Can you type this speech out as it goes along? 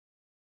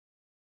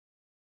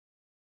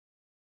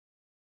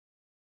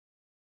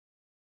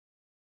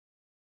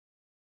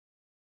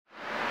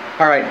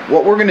Alright,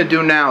 what we're going to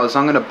do now is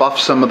I'm going to buff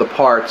some of the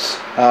parts.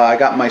 I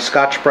got my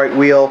Scotch-Brite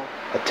wheel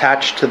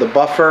attached to the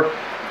buffer,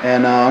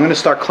 and I'm going to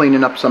start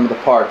cleaning up some of the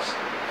parts.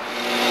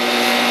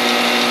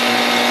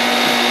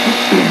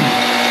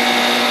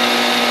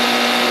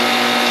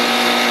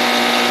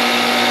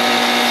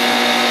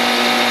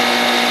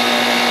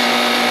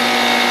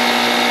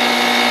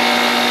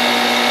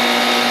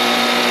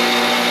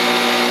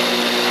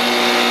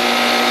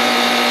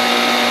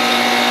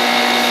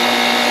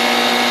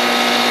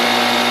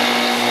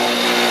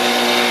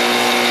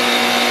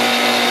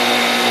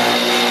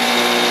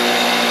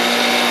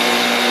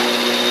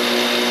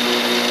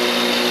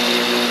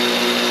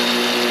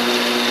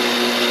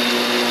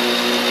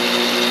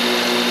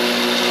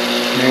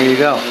 There you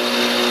go.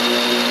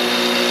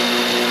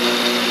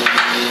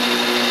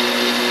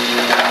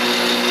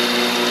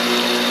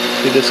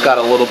 See, this got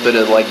a little bit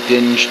of like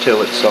dinge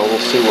to it, so we'll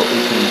see what we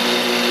can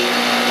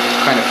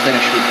kind of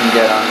finish we can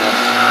get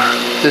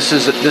on this.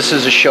 This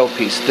is a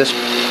showpiece.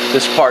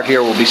 This part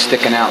here will be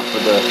sticking out for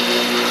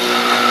the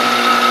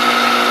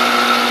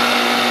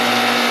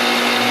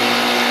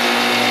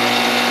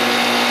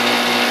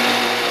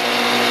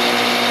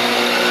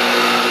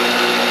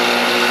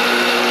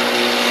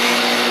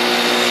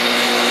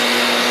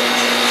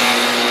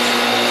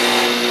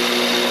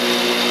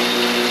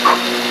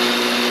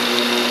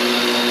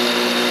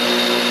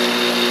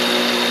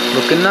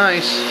looking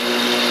nice.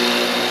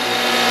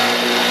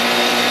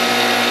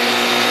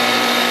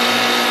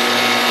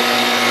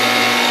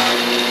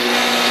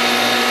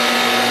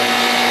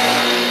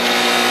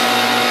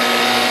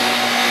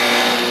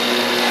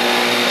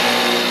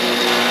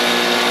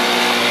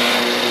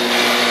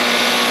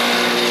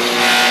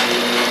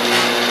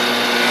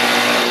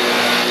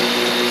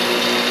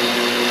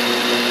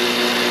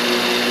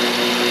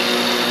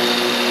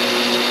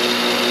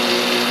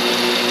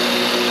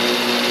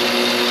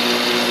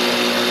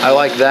 I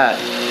like that.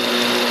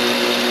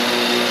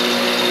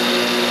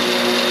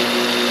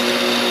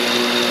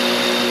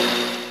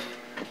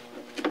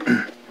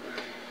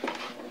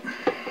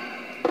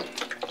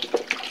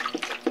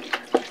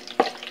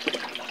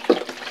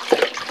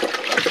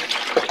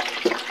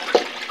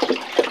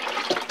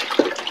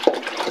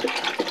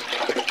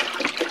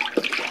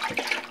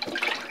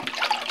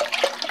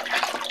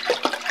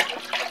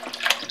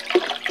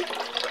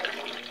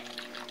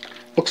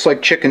 Looks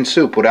like chicken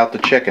soup without the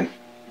chicken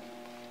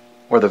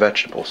or the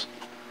vegetables.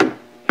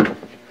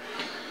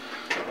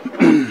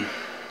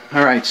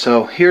 Alright,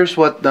 so here's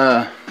what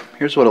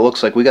it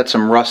looks like. We got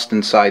some rust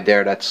inside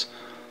there. That's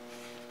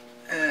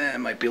it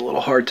might be a little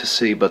hard to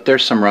see, but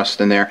there's some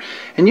rust in there.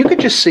 And you could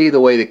just see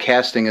the way the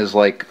casting is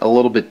like a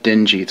little bit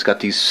dingy. It's got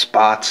these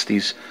spots,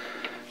 these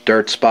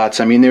dirt spots.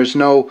 I mean, there's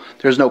no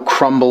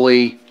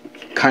crumbly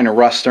kind of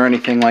rust or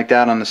anything like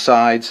that on the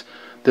sides.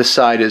 This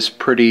side is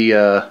pretty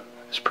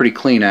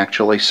clean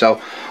actually. So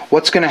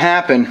what's going to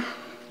happen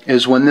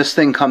is when this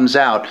thing comes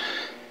out,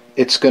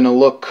 it's going to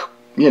look,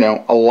 you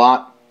know, a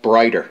lot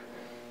brighter,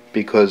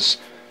 because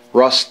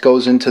rust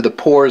goes into the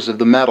pores of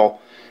the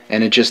metal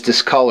and it just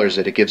discolors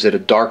it. It gives it a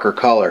darker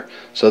color.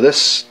 So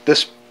this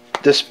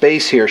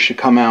base here should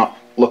come out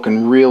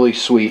looking really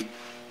sweet.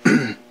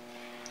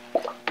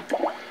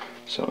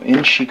 So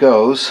in she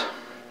goes.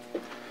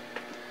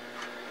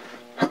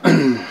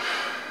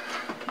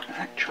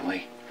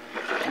 Actually,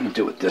 I'm going to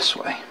do it this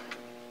way.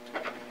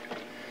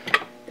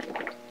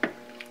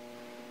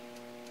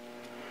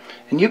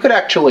 And you could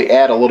actually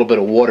add a little bit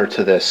of water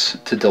to this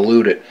to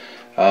dilute it.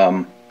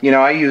 You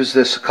know, I use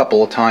this a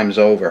couple of times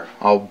over.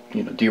 I'll,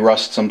 you know,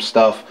 derust some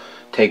stuff,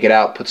 take it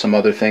out, put some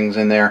other things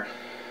in there,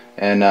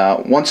 and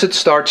once it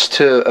starts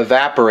to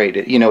evaporate,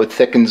 it, you know, it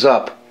thickens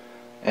up.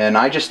 And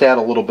I just add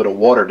a little bit of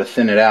water to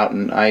thin it out,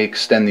 and I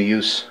extend the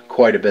use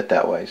quite a bit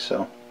that way.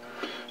 So,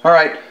 all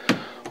right,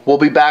 we'll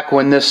be back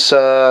when this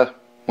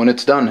when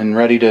it's done and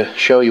ready to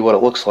show you what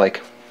it looks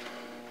like.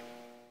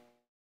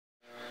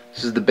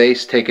 This is the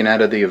base taken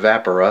out of the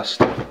Evaporust.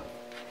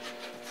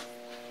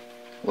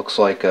 Looks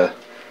like a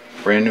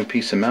brand new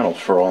piece of metal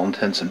for all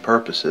intents and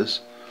purposes.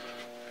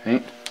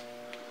 Right?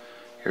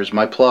 Here's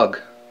my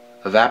plug,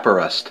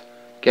 Evaporust.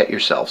 Get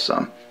yourself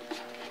some.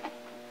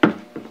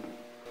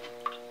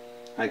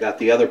 I got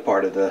the other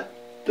part of the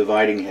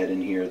dividing head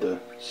in here, the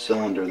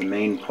cylinder, the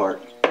main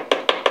part.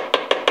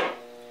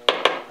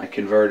 I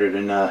converted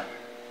an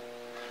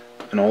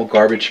old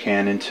garbage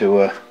can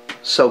into a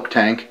soak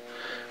tank,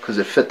 because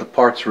it fit the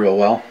parts real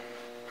well,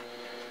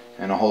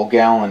 and a whole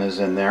gallon is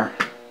in there.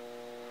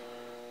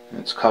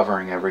 It's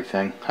covering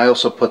everything. I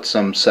also put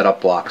some setup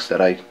blocks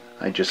that I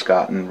just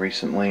gotten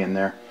recently in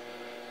there.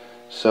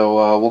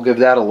 So we'll give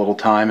that a little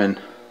time, and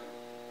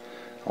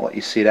I'll let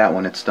you see that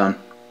when it's done.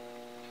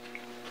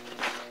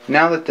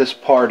 Now that this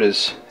part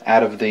is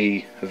out of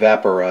the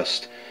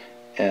Evaporust,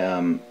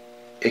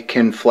 it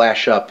can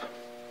flash up.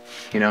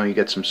 You know, you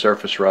get some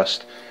surface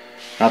rust.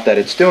 Not that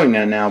it's doing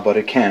that now, but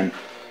it can.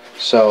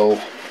 So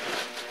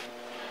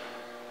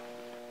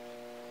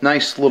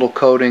nice little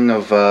coating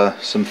of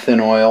some thin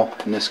oil.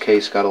 In this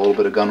case, got a little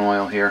bit of gun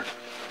oil here.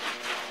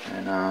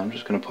 And I'm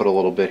just going to put a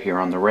little bit here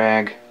on the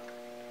rag.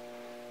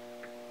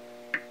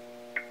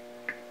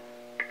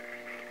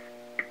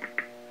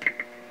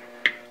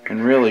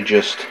 and really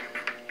just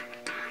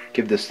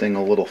give this thing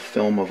a little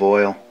film of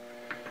oil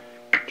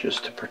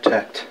just to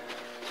protect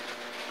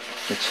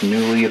its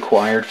newly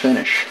acquired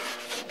finish.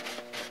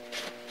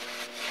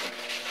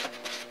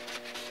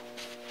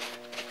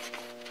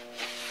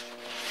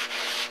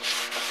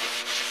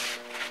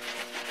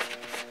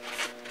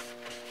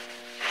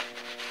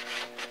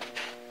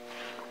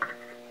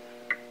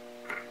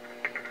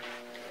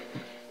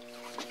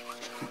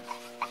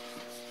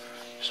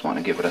 Just want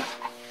to give it a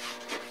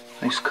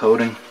nice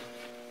coating.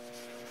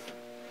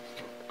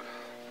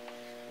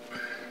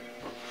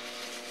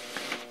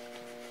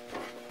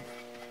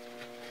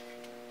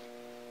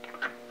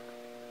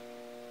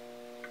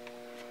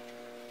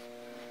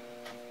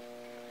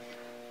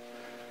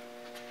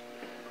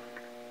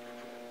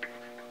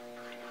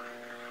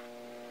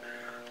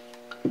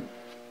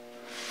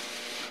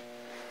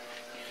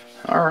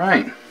 All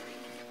right.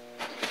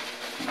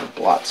 I'll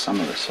blot some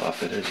of this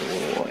off. It is a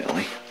little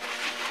oily.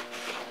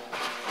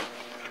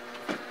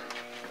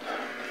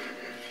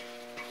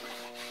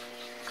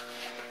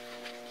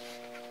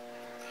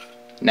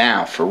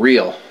 Now, for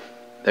real,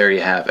 there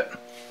you have it.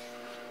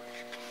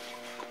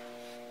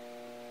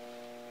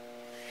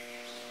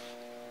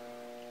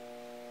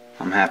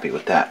 I'm happy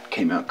with that.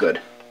 Came out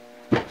good.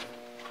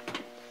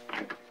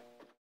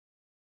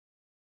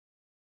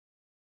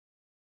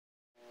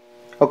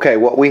 Okay,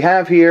 what we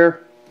have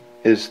here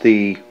is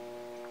the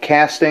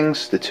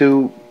castings, the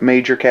two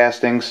major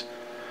castings.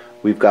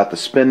 We've got the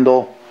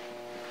spindle.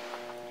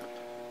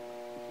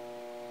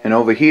 And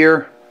over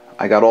here,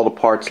 I got all the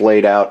parts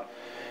laid out,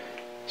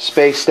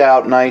 spaced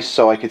out nice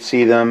so I could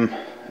see them,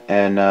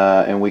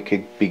 and we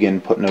could begin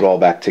putting it all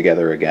back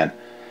together again.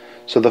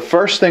 So the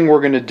first thing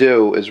we're going to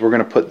do is we're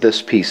going to put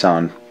this piece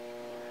on.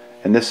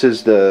 And this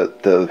is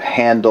the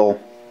handle.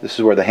 This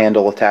is where the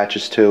handle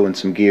attaches to, and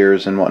some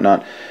gears and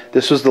whatnot.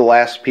 This was the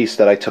last piece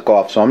that I took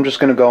off, so I'm just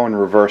going to go in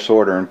reverse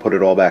order and put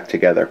it all back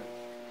together.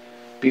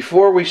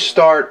 Before we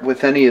start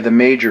with any of the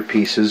major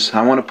pieces,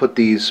 I want to put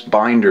these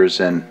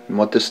binders in. And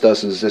what this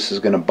does is this is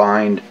going to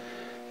bind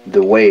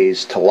the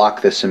ways to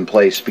lock this in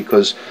place,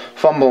 because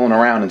fumbling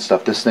around and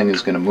stuff, this thing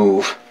is going to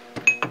move.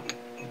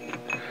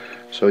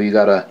 So you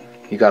gotta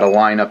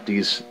line up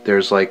these.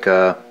 There's like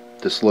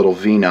this little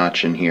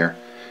V-notch in here,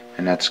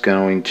 and that's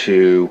going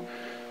to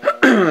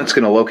it's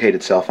going to locate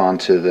itself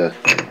onto the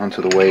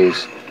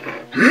ways.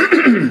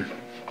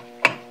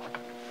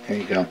 There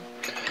you go.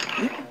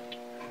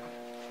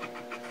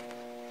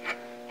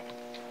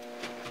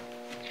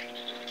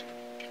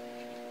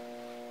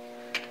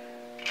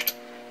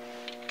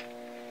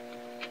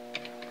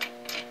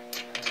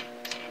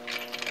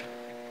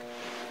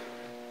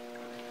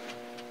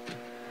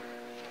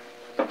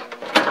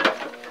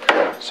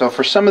 So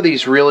for some of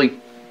these really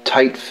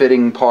tight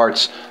fitting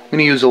parts, I'm going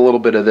to use a little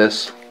bit of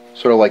this,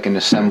 sort of like an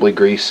assembly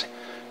grease,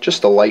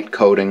 just a light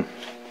coating.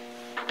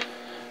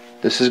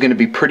 This is going to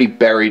be pretty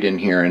buried in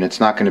here, and it's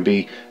not going to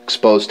be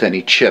exposed to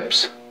any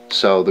chips,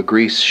 so the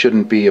grease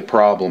shouldn't be a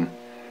problem.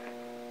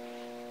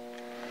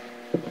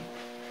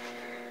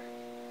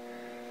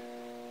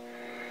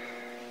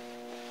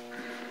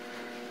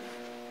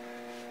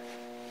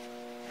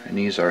 And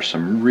these are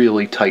some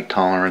really tight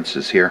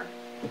tolerances here.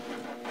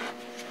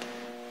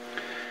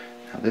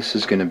 Now this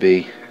is going to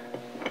be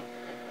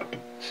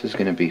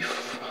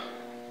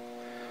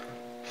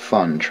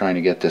fun trying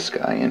to get this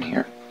guy in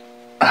here.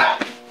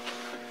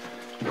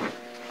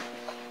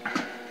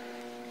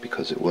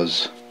 Because it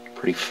was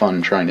pretty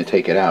fun trying to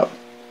take it out.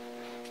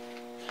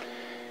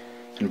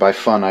 And by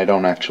fun, I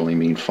don't actually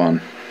mean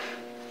fun.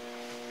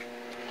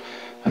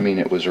 I mean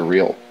it was a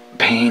real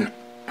pain.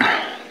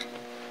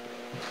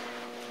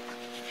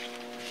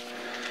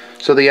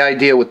 So the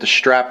idea with the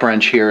strap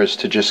wrench here is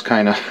to just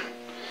kind of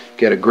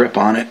get a grip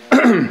on it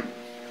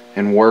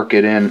and work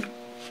it in.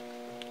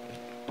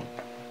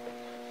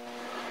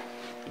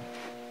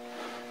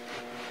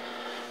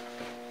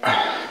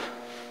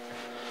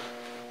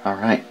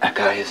 Alright, that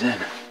guy is in.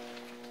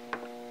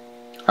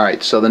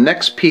 Alright, so the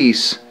next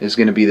piece is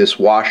going to be this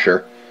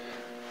washer.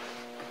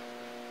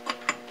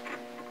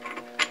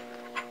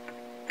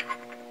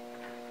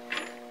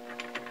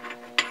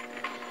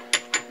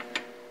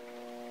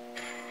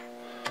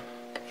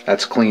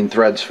 That's clean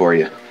threads for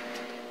you.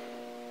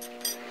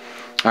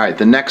 Alright,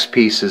 the next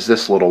piece is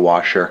this little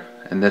washer,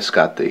 and this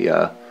got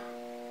the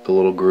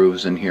little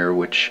grooves in here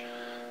which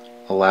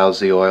allows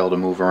the oil to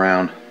move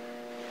around.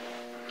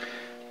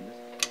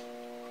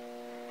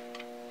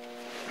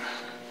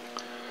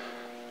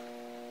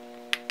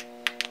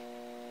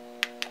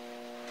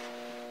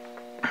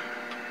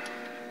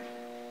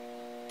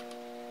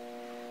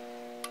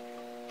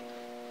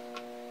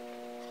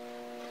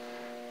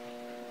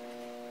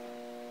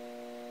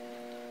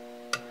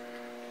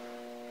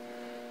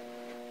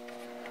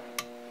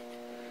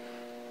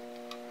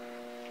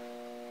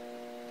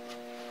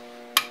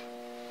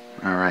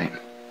 Alright.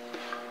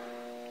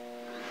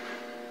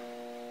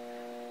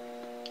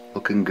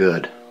 Looking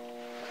good.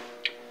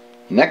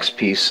 Next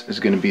piece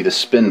is going to be the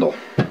spindle.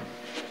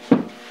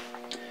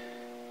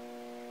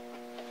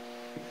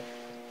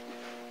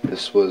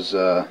 This was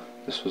a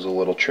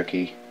little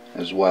tricky.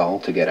 as well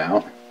to get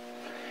out.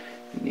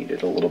 It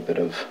needed a little bit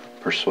of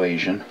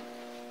persuasion,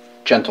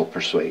 gentle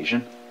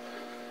persuasion.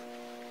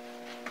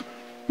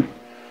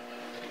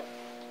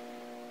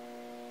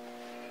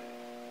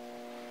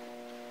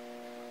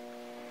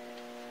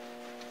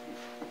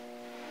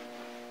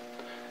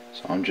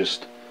 So I'm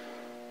just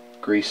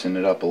greasing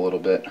it up a little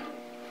bit.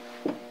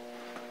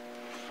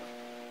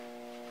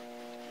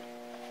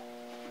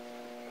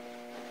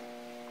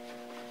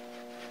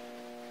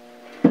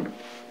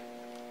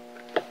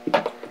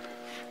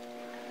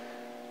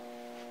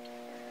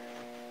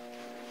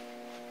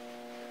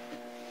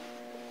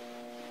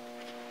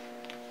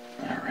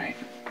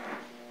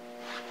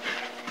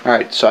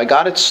 Alright, so I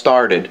got it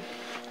started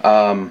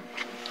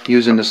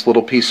using this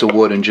little piece of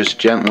wood and just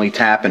gently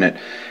tapping it.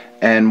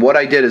 And what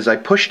I did is I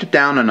pushed it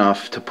down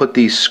enough to put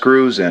these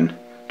screws in,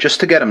 just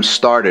to get them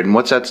started. And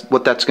what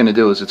that's going to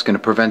do is it's going to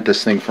prevent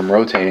this thing from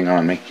rotating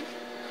on me.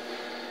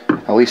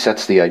 At least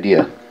that's the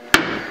idea.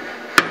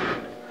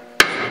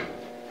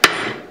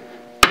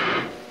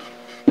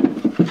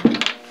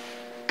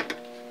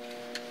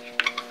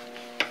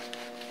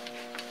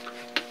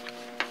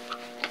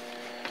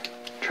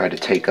 Try to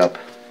take up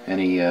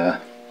any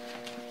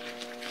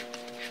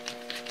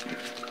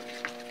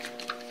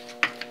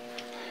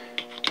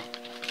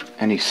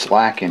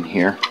slack in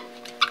here.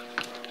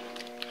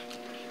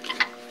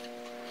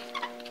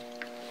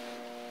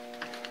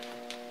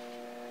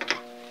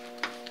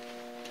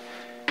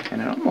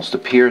 And it almost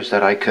appears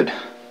that I could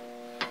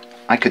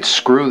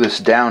screw this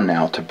down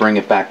now to bring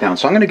it back down.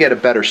 So I'm going to get a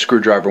better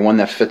screwdriver, one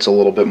that fits a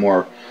little bit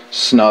more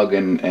snug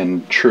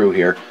and true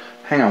here.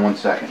 Hang on one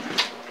second.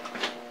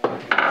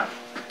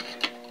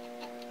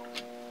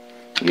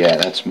 Yeah,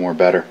 that's more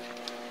better.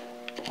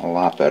 A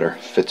lot better.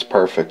 Fits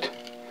perfect.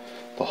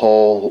 The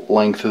whole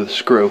length of the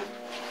screw.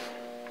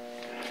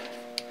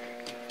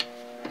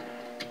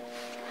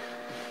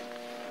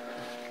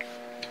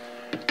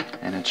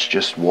 And it's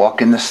just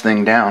walking this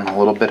thing down a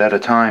little bit at a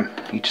time,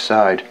 each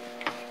side.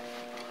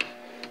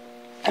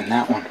 And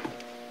that one.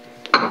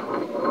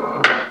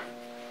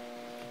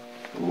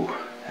 Ooh,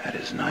 that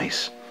is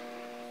nice.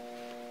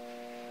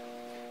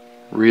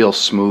 Real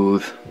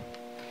smooth.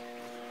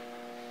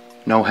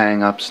 No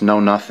hang-ups, no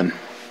nothing.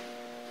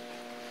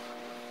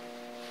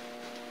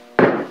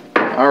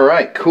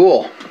 Alright,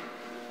 cool.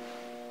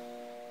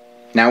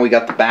 Now we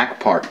got the back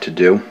part to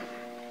do.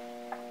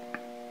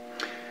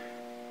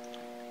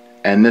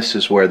 And this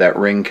is where that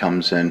ring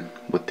comes in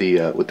with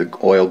the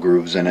oil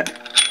grooves in it.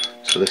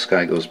 So this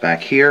guy goes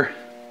back here.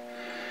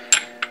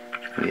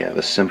 We have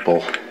a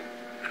simple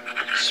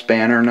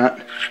spanner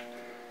nut.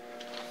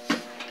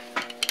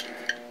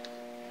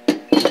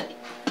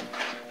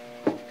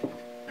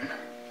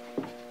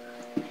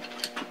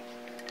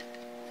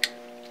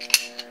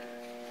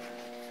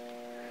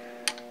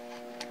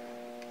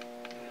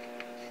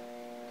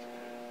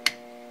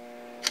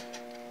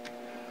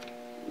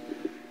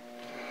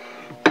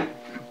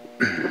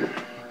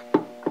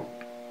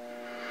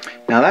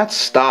 Now that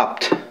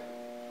stopped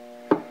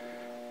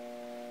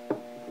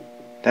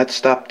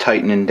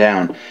tightening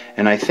down,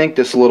 and I think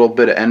this little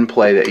bit of end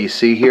play that you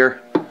see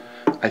here,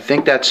 I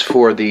think that's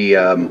for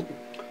the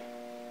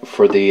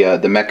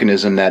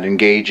mechanism that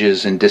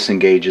engages and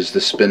disengages the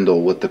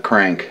spindle with the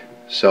crank.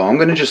 So I'm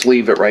going to just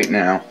leave it right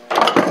now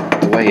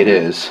the way it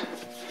is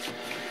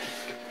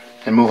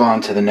and move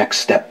on to the next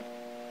step.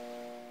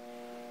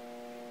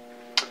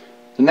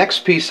 The next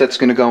piece that's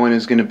going to go in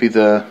is going to be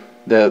the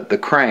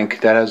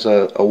crank that has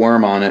a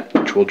worm on it,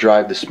 which will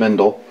drive the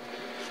spindle.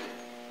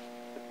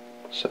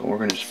 So we're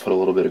going to just put a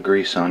little bit of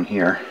grease on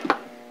here,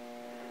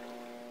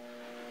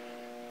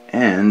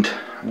 and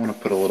I want to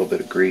put a little bit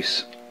of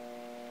grease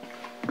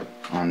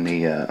on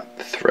the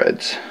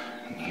threads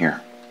in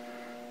here.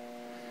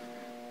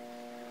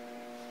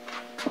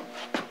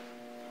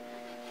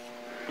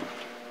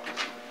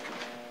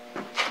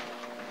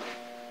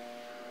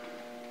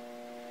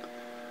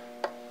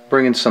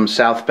 Bringing some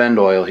South Bend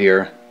oil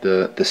here,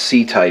 the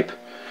C type,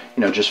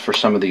 you know, just for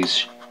some of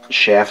these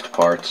shaft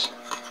parts,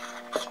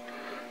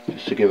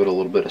 just to give it a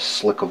little bit of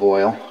slick of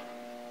oil,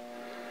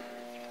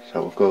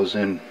 so it goes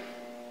in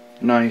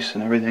nice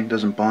and everything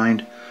doesn't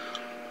bind.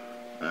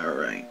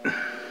 Alright.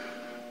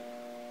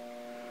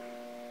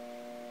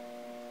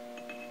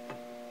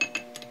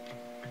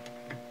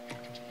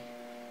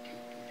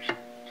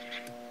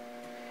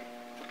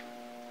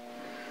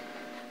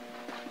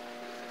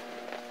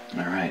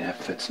 Alright, that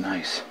fits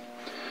nice.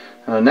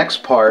 Now the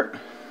next part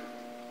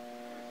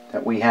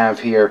that we have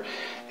here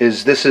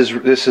is this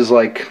is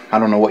like, I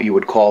don't know what you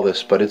would call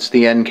this, but it's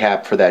the end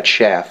cap for that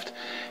shaft,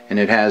 and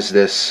it has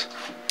this,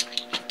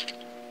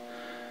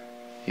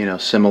 you know,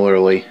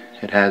 similarly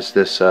it has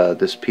this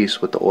this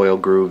piece with the oil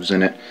grooves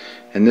in it,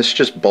 and this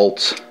just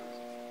bolts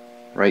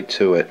right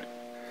to it.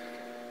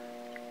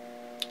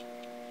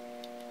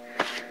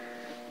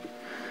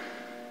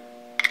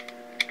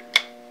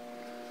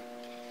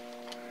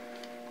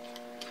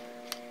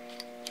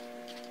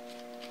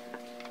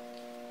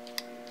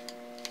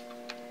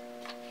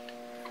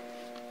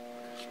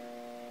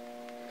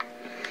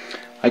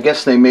 I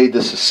guess they made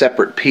this a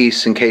separate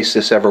piece in case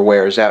this ever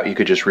wears out. You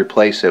could just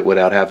replace it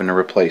without having to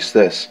replace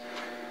this.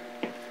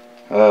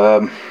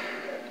 So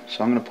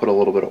I'm going to put a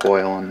little bit of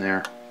oil in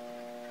there.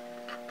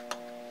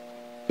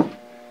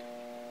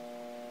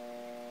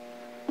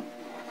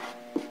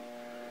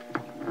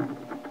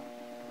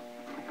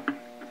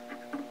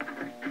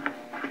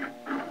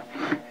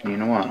 And you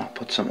know what? I'll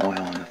put some oil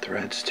on the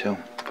threads too.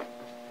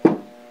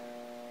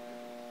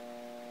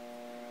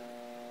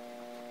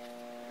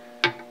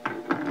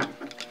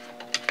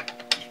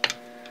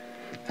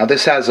 Now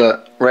this has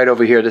a, right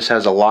over here, this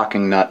has a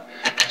locking nut,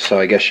 so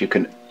I guess you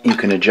can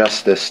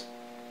adjust this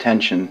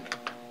tension.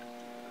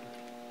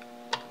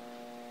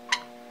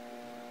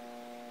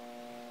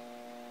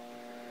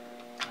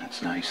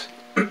 That's nice.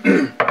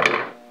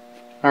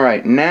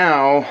 Alright,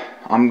 now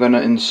I'm going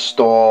to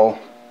install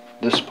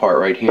this part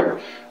right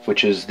here,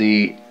 which is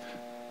the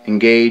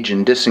engage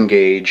and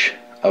disengage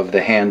of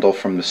the handle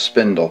from the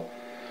spindle.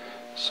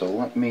 So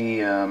let me,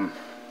 yeah,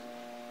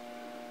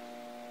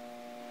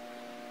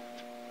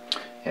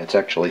 it's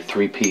actually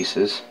 3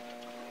 pieces.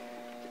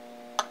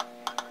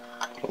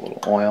 Put a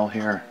little oil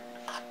here.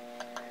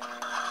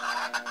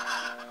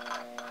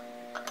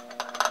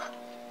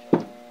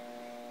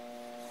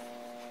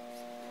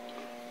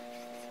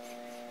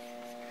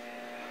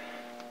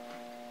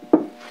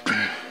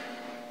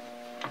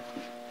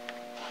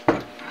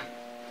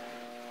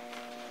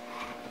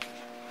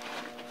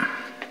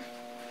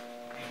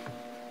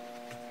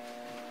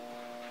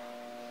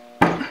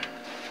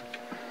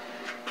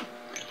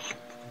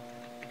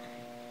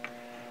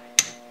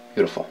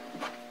 Beautiful.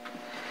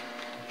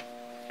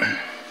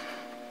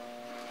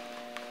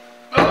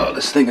 Oh,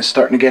 this thing is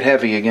starting to get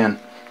heavy again.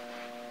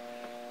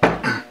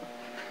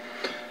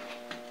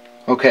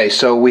 Okay,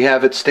 so we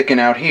have it sticking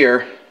out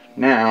here.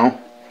 Now,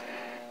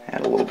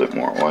 add a little bit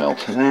more oil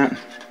to that.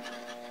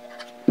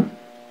 And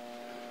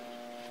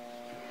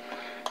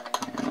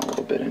a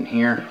little bit in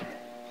here.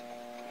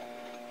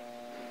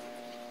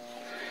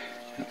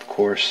 And of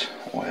course,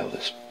 oil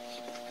this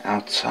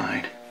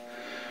outside.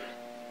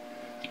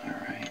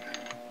 Alright.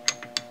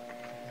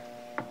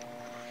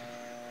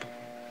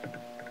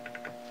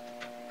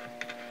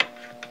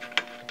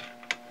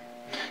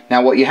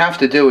 Now what you have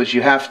to do is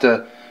you have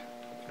to,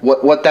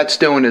 what that's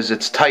doing is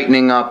it's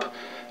tightening up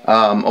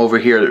over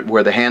here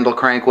where the handle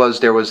crank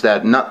was. There was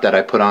that nut that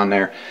I put on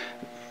there.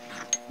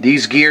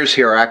 These gears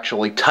here are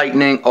actually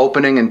tightening,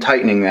 opening and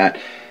tightening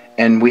that,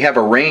 and we have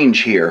a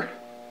range here,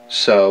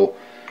 so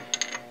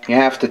you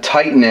have to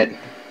tighten it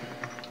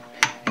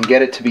and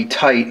get it to be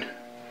tight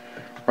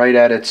right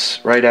at its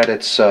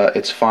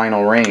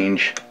final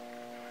range,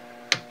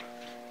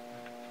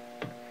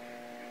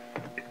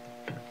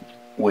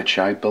 which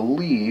I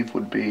believe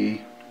would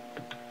be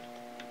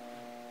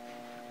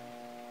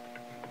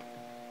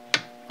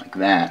like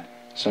that.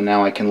 So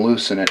now I can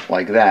loosen it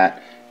like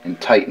that and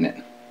tighten it.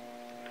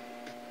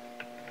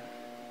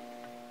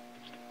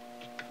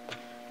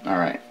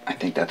 Alright, I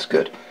think that's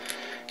good.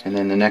 And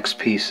then the next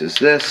piece is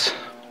this,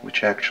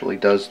 which actually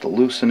does the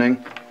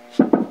loosening.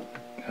 Come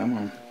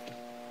on.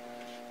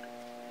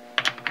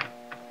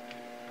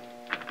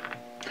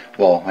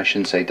 Well, I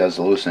shouldn't say does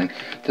the loosening.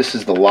 This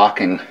is the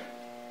locking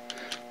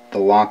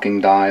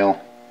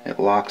dial. It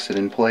locks it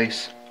in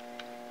place.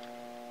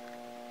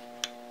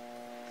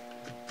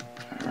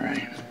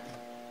 Alright.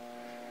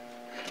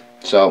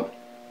 So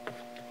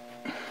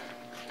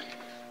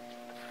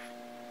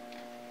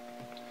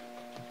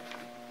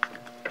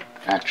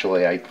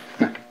actually I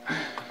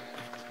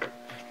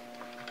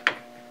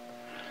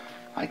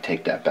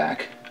take that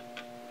back.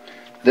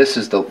 This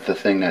is the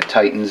thing that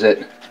tightens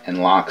it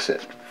and locks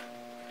it.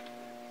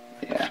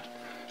 Yeah.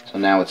 So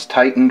now it's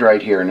tightened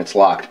right here and it's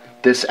locked.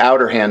 This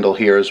outer handle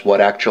here is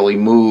what actually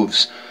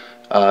moves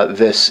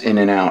this in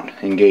and out,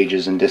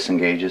 engages and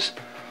disengages.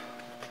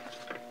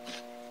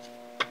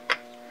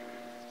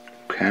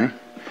 Okay.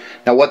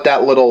 Now what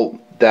that little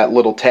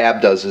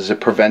tab does is it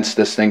prevents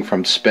this thing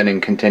from spinning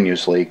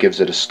continuously. It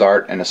gives it a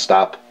start and a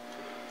stop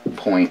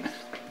point.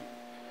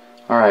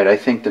 Alright, I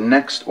think the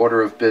next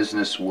order of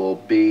business will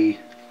be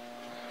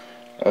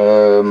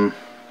I'm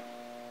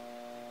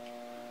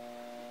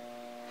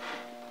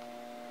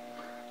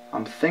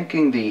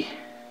thinking the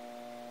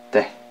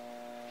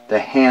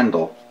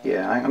handle.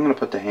 Yeah, I'm going to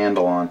put the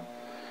handle on.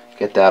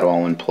 Get that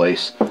all in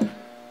place.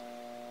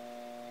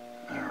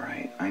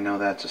 Alright, I know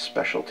that's a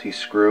specialty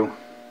screw.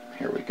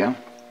 Here we go.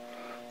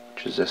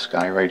 Which is this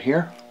guy right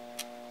here.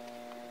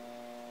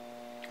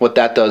 What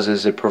that does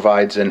is it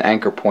provides an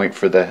anchor point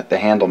for the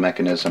handle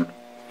mechanism.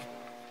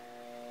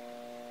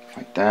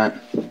 Like that.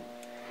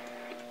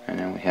 And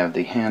then we have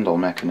the handle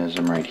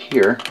mechanism right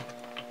here.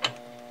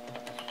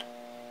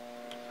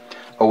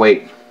 Oh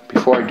wait,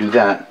 before I do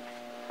that,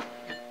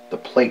 the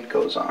plate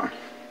goes on.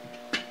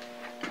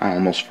 I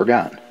almost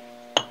forgot.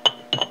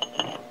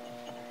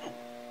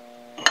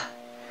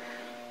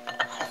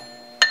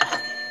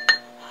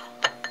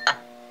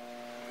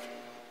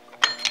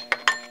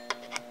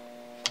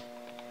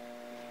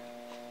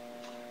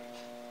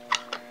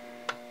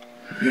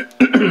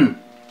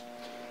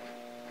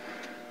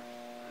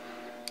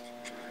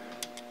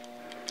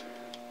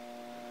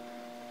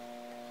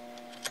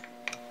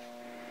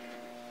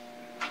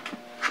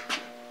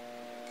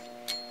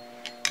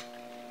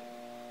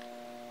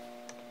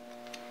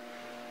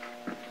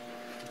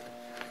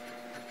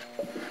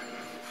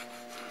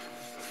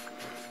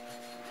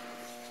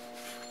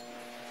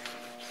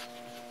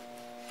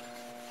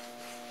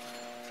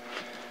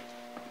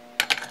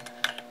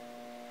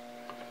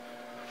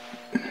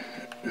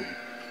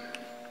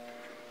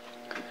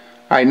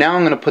 Alright, now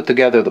I'm going to put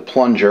together the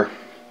plunger,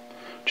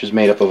 which is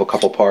made up of a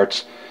couple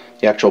parts.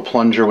 The actual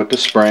plunger with the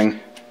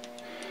spring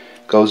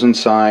goes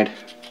inside,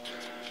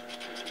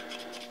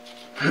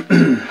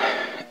 and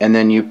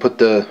then you put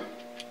the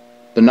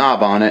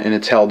knob on it, and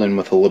it's held in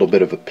with a little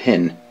bit of a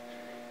pin.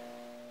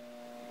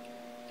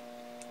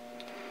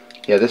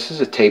 Yeah, this is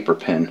a taper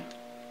pin.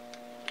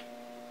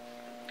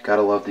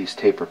 Gotta love these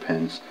taper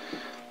pins.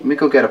 Let me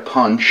go get a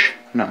punch.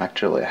 No,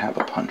 actually I have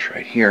a punch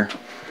right here.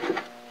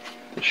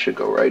 This should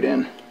go right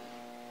in.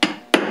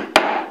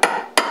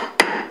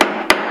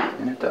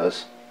 And it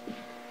does.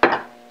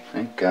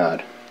 Thank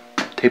God.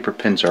 Taper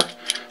pins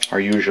are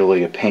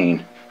usually a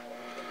pain.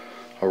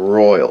 A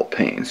royal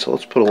pain. So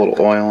let's put a little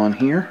oil on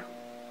here.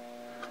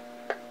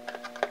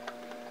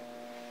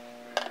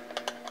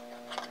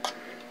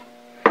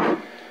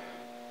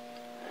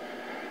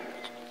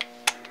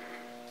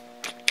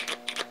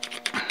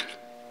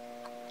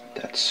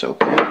 That's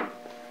soaked in.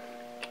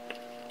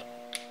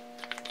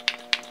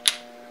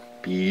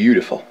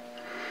 Beautiful.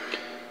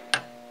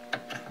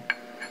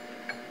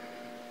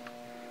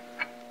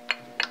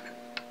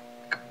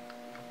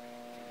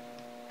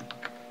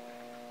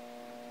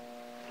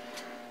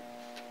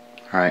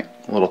 Alright,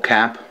 a little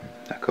cap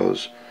that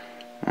goes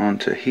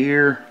onto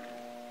here.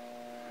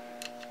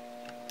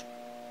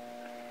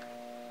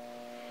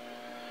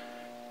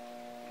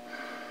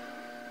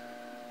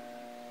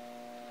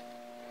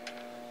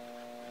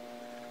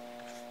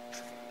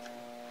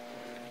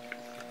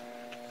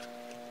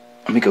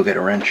 Let me go get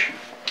a wrench.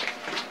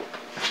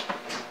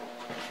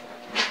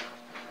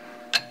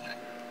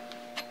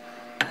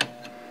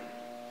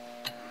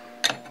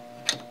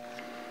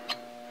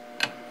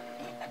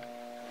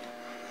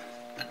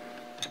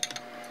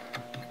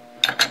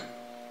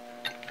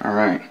 All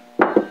right.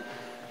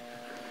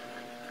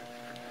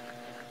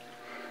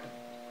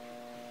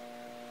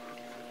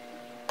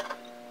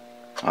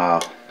 Wow,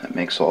 that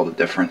makes all the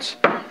difference.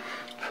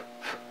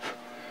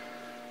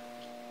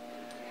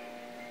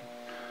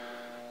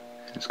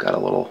 It's got a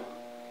little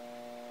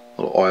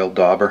oil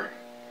dauber.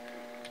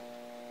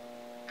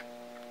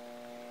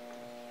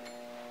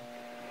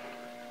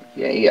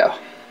 Yeah.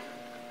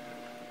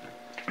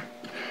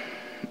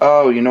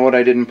 Oh, you know what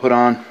I didn't put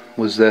on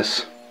was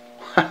this.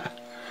 I'm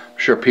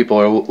sure people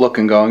are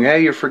looking going,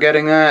 hey, you're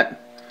forgetting that.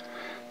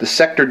 The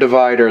sector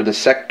divider, the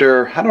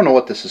sector, I don't know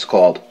what this is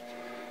called.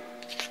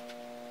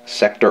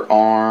 Sector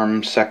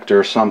arm,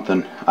 sector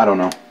something, I don't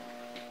know.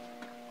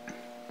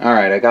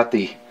 Alright, I got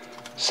the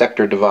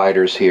sector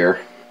dividers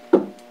here.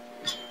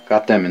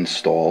 Got them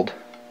installed.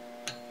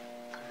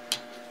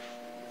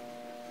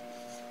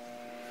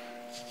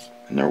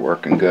 And they're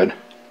working good.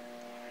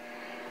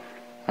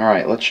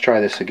 Alright, let's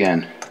try this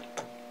again.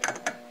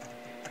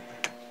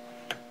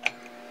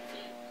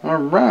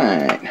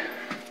 Alright.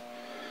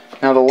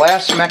 Now the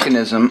last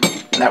mechanism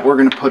that we're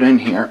going to put in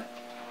here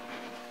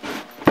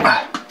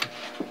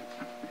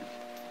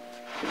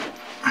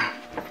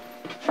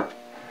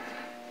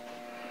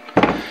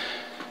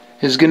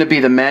is going to be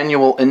the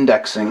manual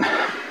indexing,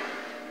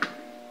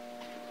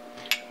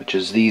 which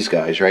is these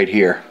guys right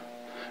here.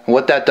 And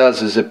what that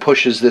does is it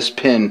pushes this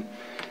pin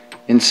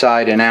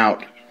inside and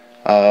out.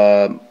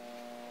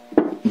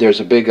 There's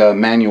a big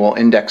manual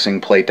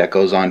indexing plate that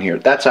goes on here.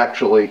 That's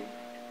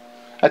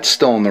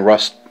still in the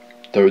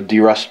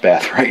derust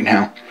bath right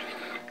now.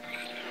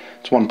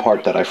 It's one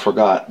part that I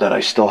forgot that I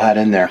still had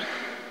in there.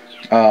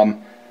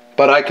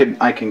 But I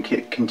can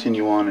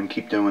continue on and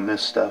keep doing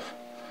this stuff.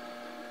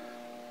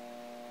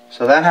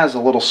 So that has a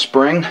little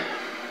spring,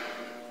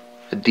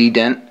 a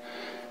D-dent,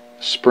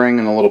 spring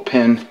and a little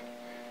pin,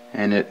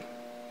 and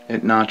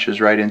it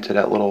notches right into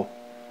that little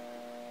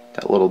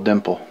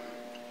dimple.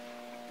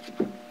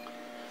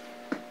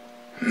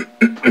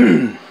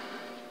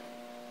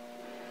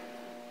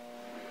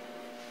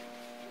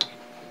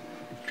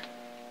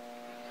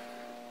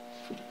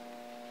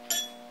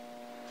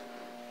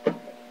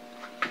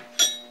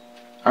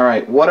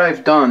 Alright, what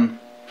I've done,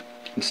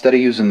 instead of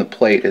using the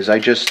plate, is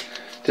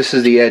this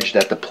is the edge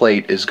that the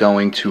plate is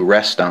going to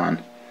rest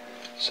on.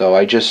 So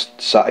I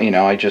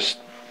just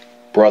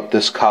brought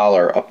this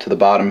collar up to the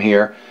bottom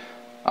here.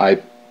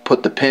 I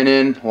put the pin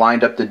in,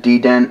 lined up the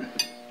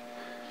D-dent,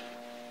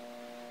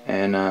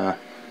 and now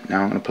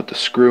I'm going to put the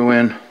screw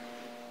in.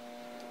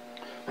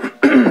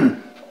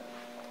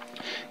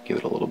 Give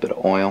it a little bit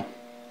of oil,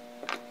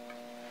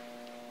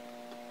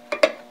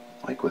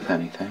 like with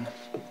anything.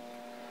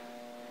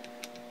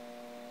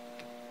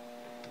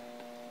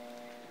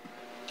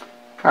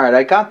 Alright,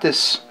 I got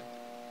this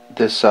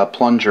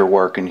plunger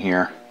working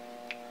here,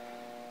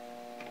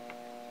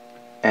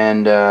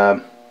 and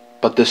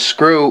but this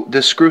screw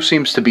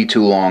seems to be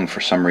too long for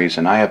some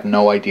reason. I have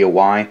no idea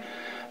why,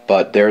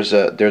 but there's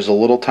a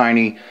little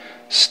tiny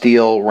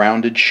steel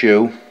rounded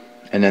shoe,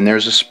 and then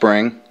there's a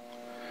spring,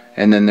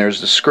 and then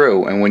there's the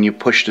screw, and when you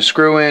push the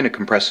screw in, it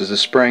compresses the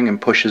spring and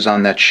pushes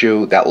on that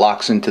shoe that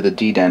locks into the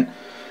D-dent.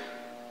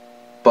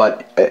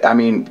 But I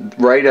mean,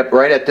 right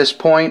at this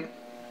point,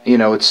 you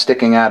know, it's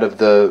sticking out of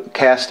the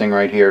casting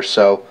right here,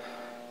 so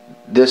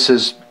this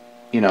is,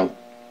 you know,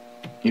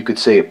 you could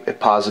say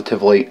it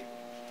positively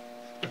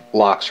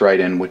locks right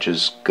in, which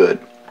is good.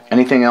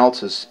 Anything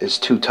else is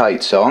too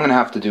tight, so I'm going to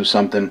have to do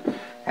something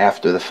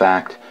after the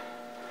fact.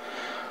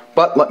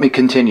 But let me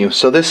continue.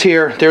 So this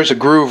here, there's a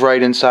groove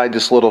right inside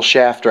this little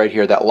shaft right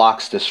here that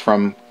locks this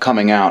from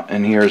coming out,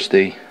 and here's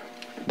the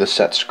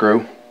set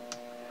screw.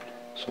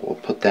 So we'll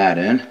put that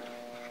in.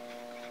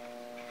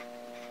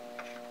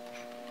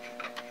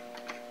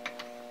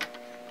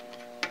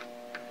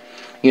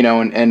 You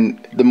know,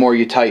 and the more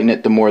you tighten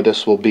it, the more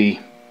this will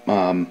be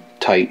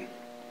tight.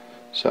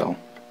 So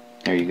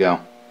there you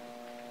go.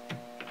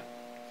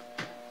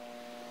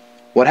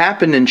 What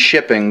happened in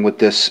shipping with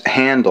this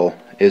handle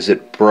is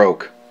it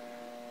broke.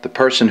 The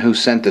person who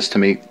sent this to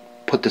me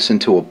put this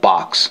into a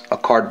box, a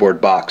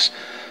cardboard box.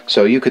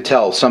 So you could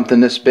tell something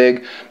this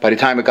big, by the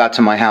time it got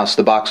to my house,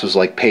 the box was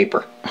like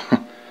paper.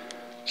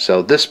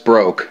 So this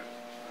broke.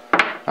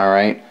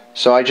 Alright,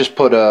 so I just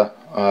put a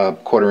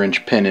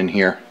 1/4-inch pin in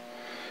here.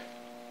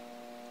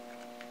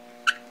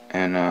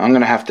 And I'm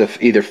going to have to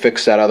either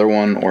fix that other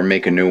one or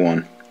make a new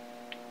one.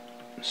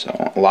 So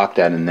I'll lock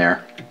that in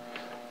there.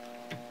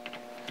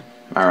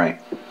 Alright,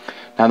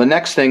 now the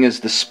next thing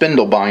is the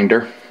spindle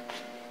binder,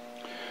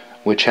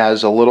 which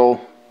has a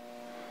little,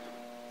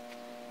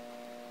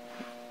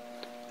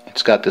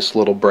 it's got this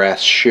little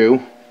brass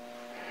shoe.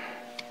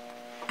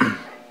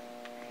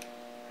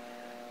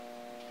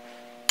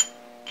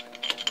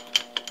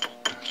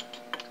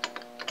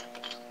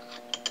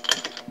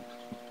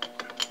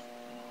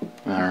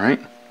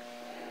 Alright.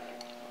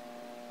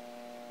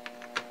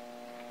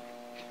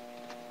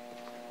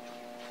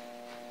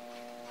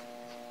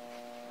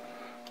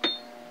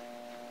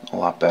 A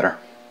lot better.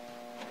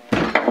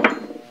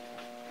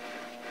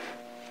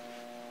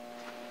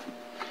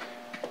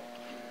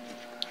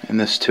 And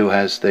this too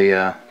has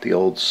the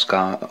old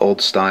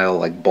style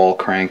like ball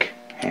crank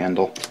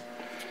handle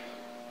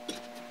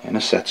and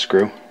a set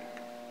screw.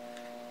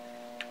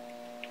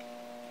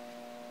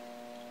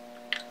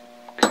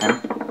 Okay,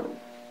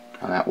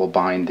 now that will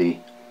bind the.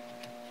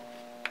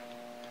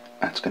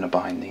 That's going to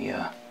bind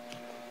the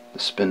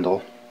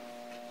spindle.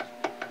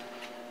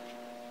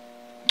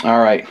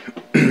 All right.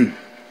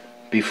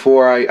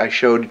 Before I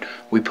showed,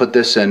 we put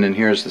this in, and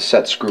here's the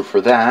set screw for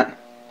that.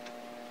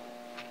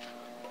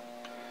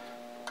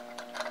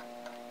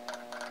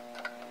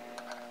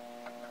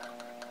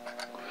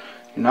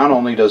 Not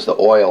only does the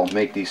oil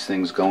make these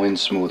things go in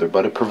smoother,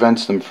 but it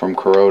prevents them from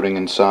corroding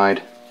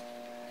inside.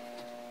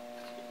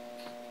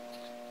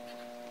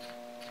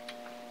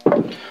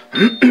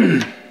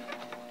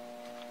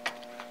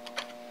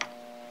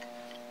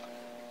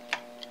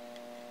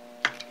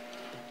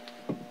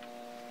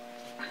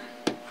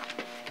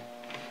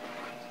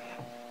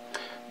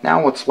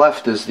 Now what's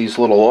left is these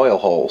little oil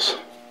holes.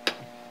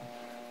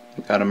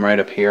 Got them right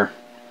up here.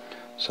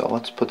 So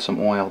let's put some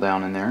oil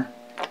down in there.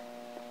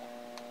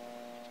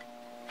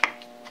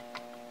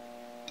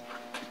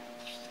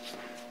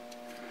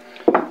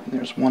 And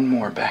there's one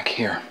more back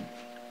here.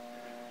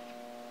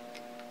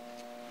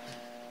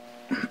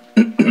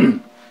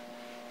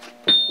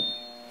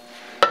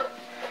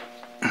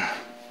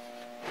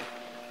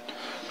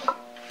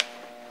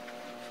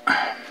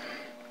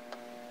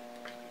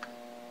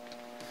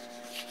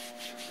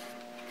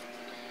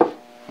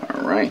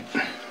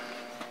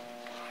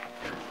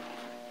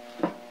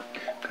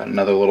 Got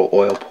another little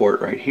oil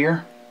port right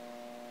here.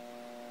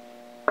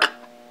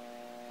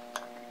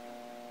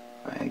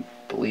 I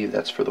believe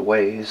that's for the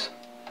ways.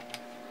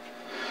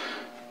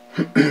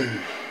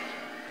 And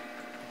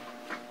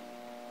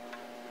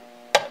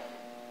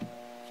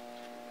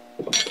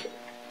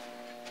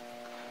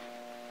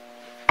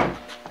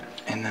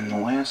then the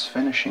last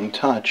finishing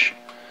touch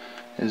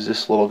is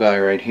this little guy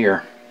right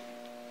here.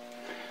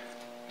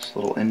 This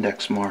little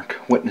index mark,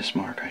 witness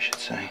mark I should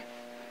say.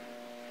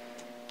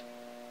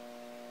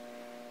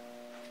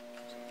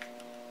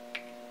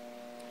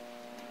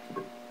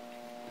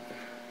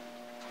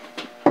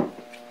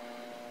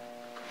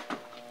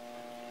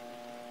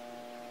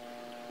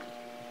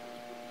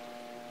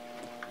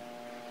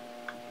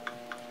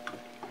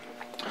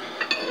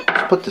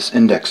 Put this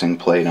indexing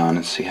plate on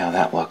and see how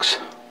that looks.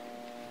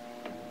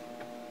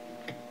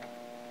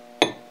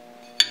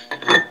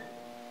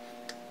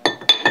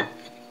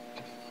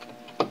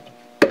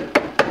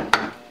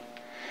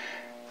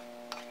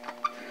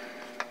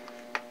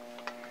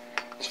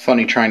 It's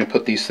funny trying to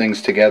put these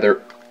things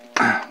together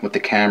with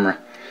the camera.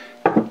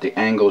 The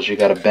angles you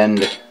gotta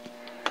bend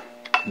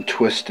and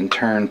twist and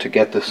turn to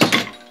get this,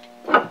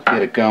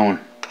 get it going.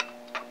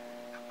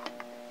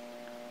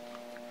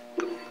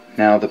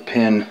 Now the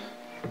pin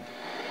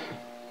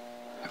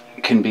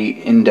can be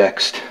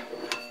indexed.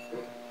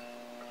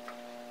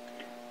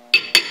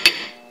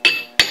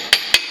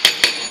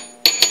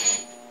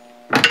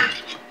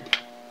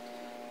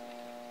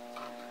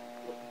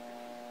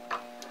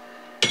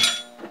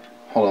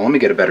 Hold on, let me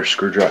get a better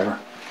screwdriver.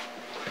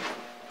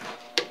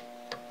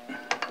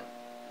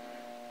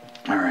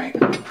 Alright.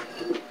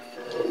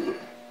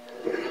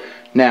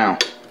 Now,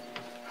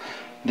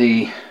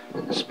 the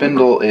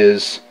spindle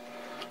is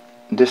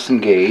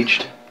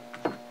disengaged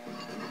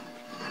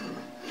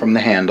from the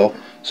handle.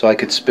 so I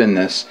could spin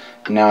this,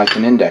 and now I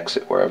can index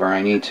it wherever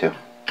I need to.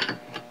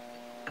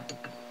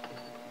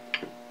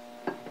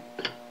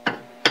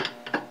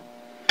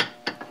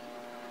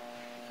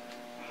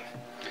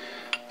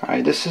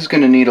 Alright, this is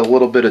going to need a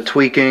little bit of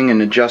tweaking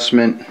and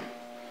adjustment,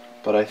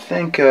 but I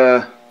think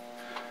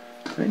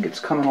it's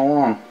coming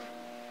along.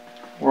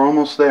 We're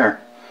almost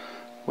there.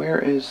 Where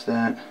is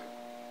that?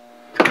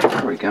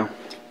 There we go.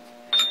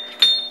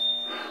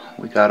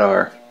 We got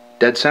our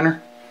dead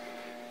center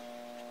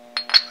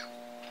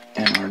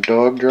and our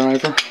dog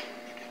driver.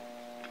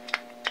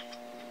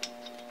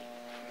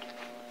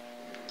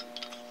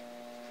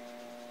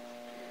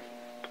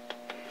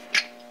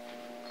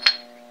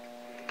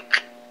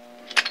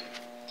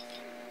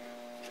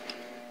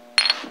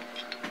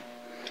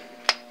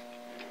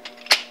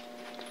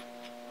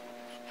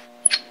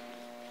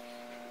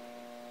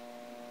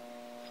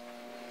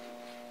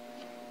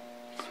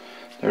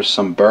 There's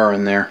some burr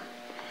in there.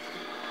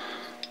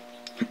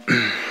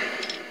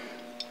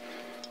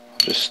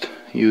 Just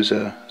use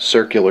a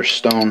circular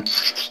stone,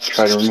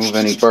 try to remove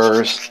any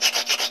burrs.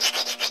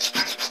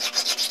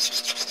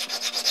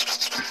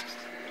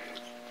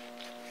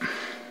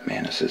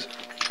 Man, this is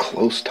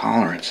close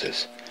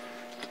tolerances.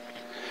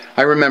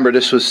 I remember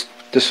this was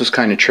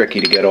kind of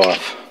tricky to get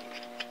off.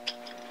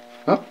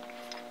 Oh,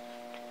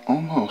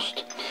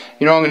 almost.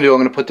 You know what I'm going to do? I'm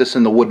going to put this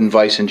in the wooden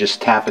vise and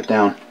just tap it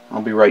down.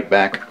 I'll be right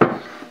back.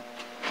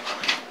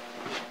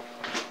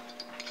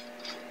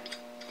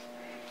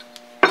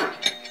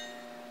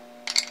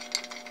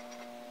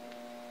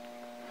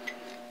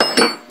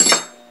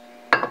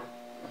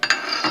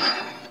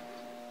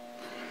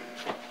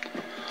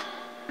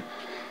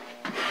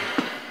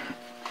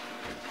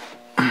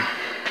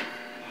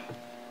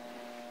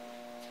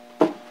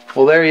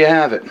 Well, there you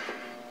have it.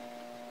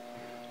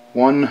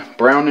 One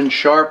Brown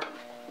Sharpe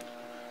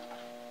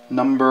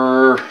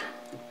number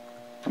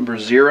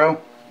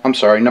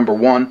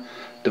 1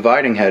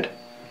 dividing head.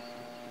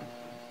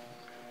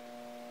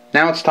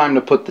 Now it's time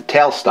to put the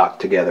tailstock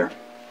together.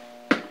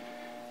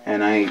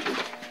 And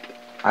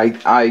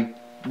I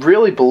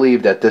really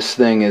believe that this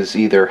thing is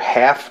either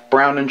half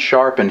Brown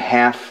Sharpe and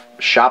half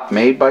shop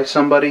made by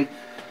somebody,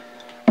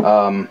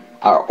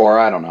 or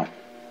I don't know,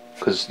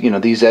 because you know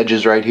these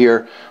edges right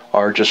here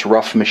are just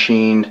rough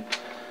machined,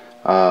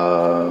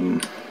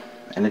 and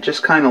it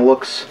just kind of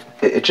looks,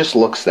 it just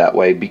looks that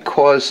way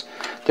because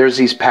there's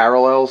these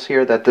parallels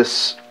here that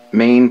this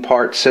main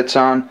part sits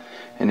on,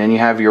 and then you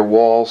have your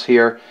walls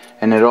here,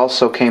 and it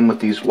also came with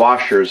these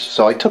washers.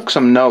 So I took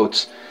some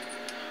notes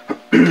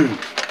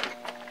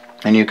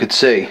and you could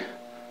see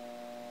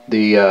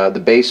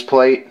the base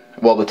plate,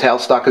 well, the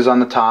tailstock is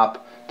on the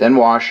top, then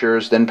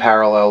washers, then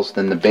parallels,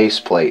 then the base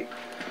plate.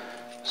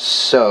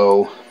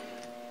 So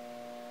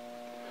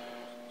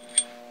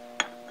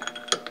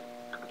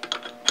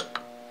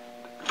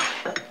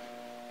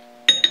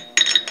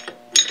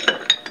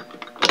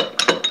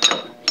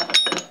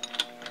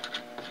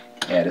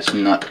yeah, this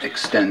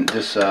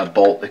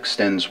bolt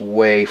extends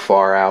way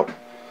far out.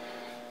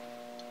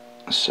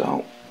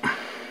 So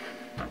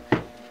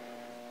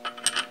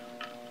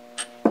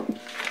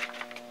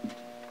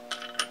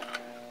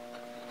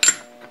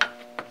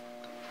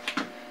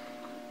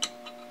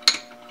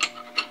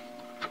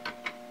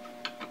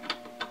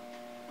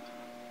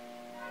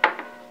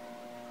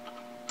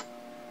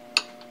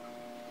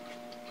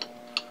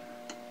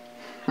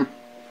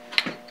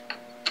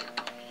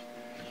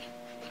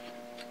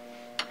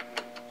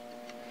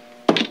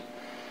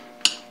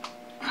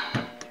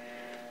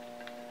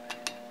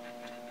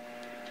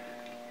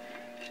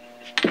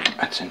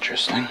that's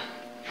interesting.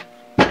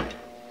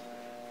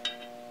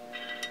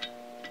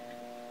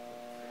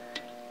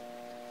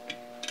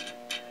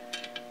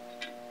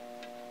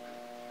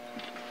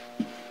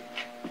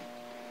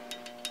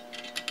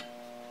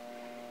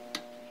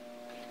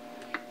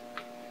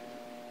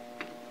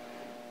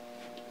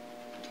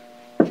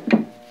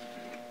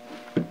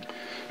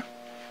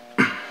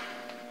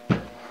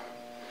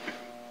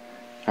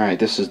 Alright,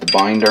 this is the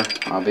binder,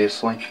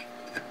 obviously.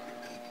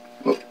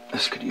 Oh,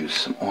 this could use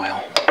some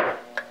oil.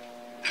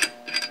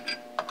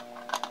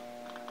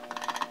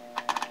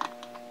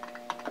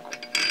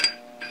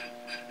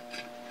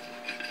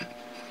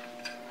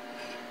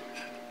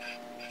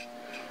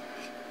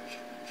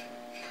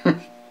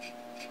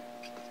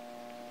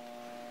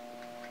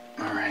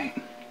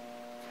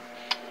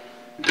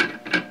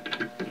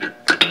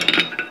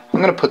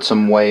 I'm going to put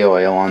some whey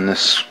oil on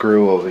this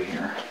screw over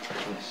here.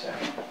 Wait a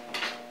second.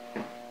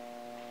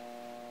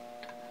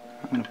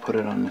 I'm going to put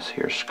it on this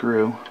here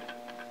screw.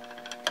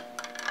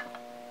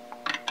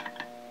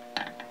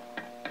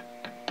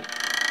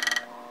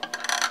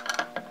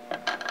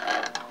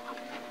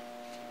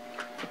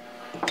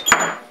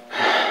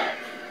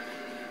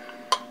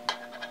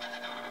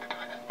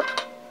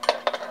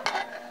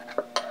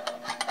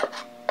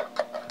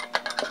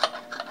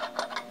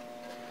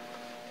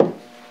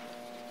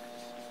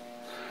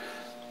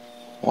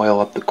 Oil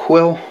up the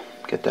quill,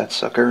 get that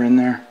sucker in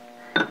there.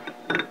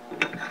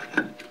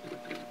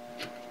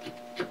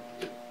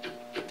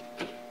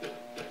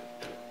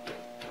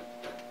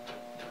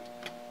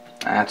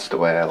 That's the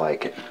way I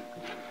like it.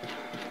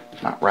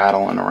 Not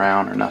rattling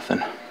around or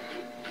nothing.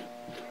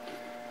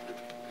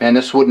 And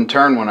this wouldn't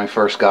turn when I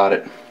first got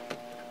it.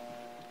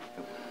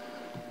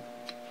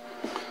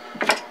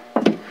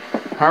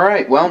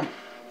 Alright, well,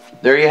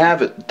 there you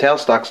have it. The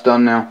tailstock's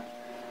done now.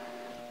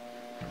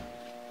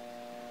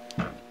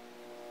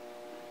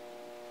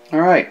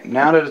 Alright,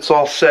 now that it's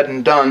all said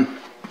and done,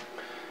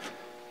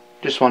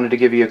 just wanted to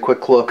give you a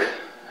quick look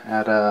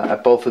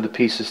at both of the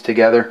pieces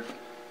together.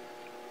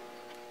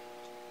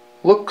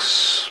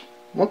 Looks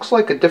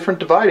like a different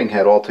dividing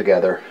head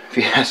altogether, if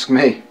you ask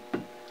me.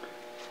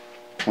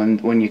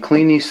 When you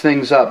clean these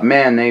things up,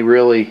 man,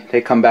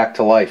 they come back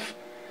to life.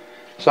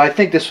 So I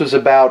think this was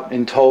about,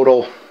 in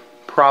total,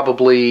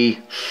 probably,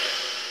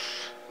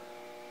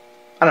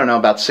 I don't know,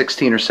 about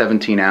 16 or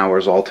 17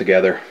 hours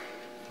altogether.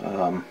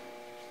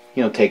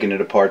 You know, taking it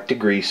apart,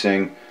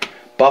 degreasing,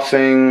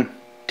 buffing,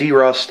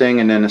 derusting,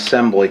 and then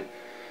assembly.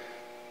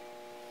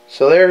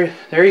 So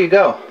there you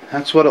go.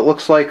 That's what it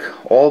looks like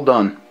all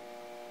done.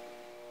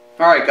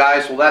 Alright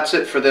guys, well that's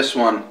it for this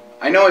one.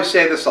 I know I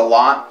say this a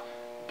lot,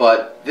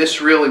 but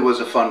this really was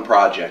a fun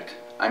project.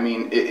 I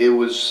mean, it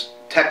was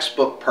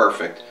textbook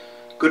perfect.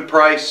 Good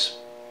price,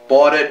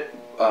 bought it,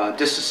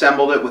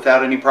 disassembled it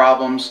without any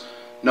problems,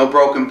 no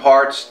broken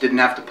parts, didn't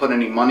have to put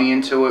any money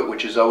into it,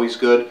 which is always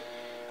good.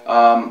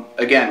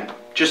 Again,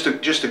 just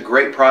a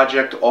great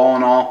project all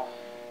in all.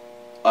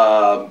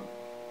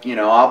 You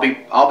know,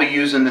 I'll be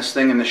using this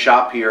thing in the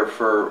shop here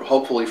for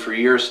hopefully for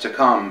years to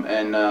come,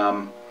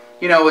 and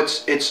you know,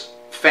 it's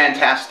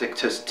fantastic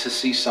to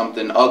see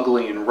something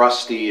ugly and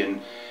rusty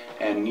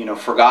and you know,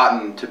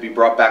 forgotten to be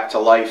brought back to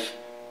life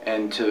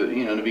and to,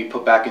 you know, to be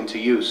put back into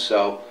use.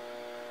 So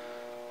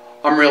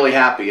I'm really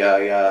happy.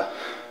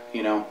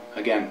 You know,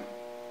 again,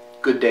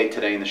 good day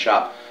today in the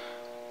shop.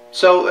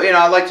 So, you know,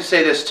 I'd like to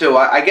say this too.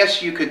 I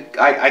guess you could.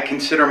 I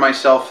consider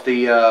myself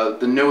the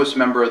newest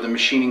member of the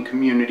machining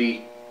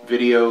community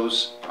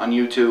videos on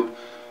YouTube.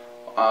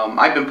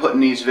 I've been putting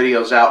these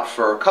videos out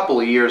for a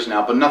couple of years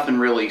now, but nothing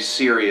really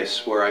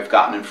serious where I've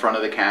gotten in front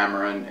of the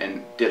camera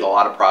and did a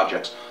lot of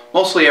projects.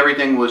 Mostly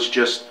everything was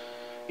just,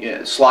 you know,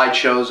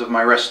 slideshows of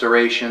my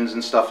restorations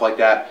and stuff like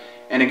that.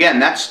 And again,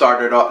 that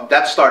started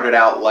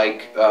out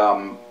like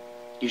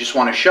you just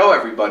want to show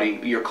everybody,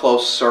 your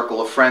close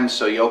circle of friends,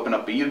 so you open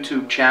up a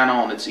YouTube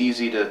channel and it's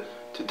easy to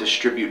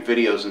distribute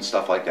videos and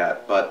stuff like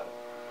that. But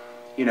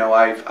you know,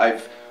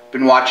 I've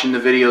been watching the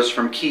videos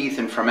from Keith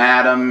and from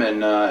Adam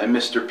and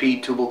Mr.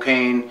 Pete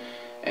Tubalcain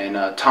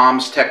and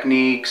Tom's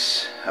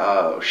Techniques,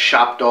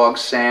 Shop Dog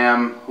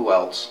Sam, who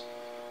else?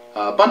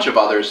 A bunch of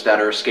others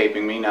that are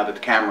escaping me now that the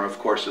camera, of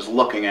course, is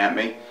looking at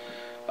me.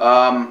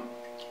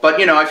 But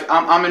you know,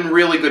 I'm in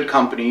really good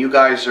company. You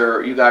guys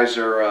are you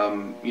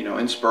know,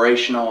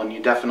 inspirational, and you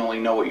definitely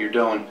know what you're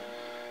doing.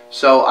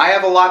 So I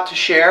have a lot to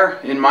share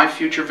in my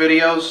future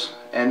videos,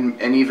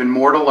 and even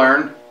more to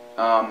learn.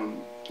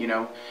 You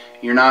know,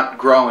 you're not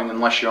growing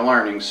unless you're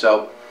learning.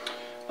 So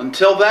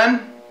until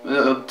then,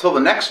 until the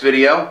next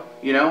video,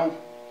 you know,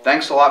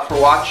 thanks a lot for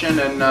watching,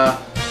 and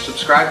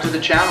subscribe to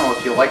the channel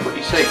if you like what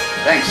you see.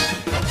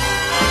 Thanks.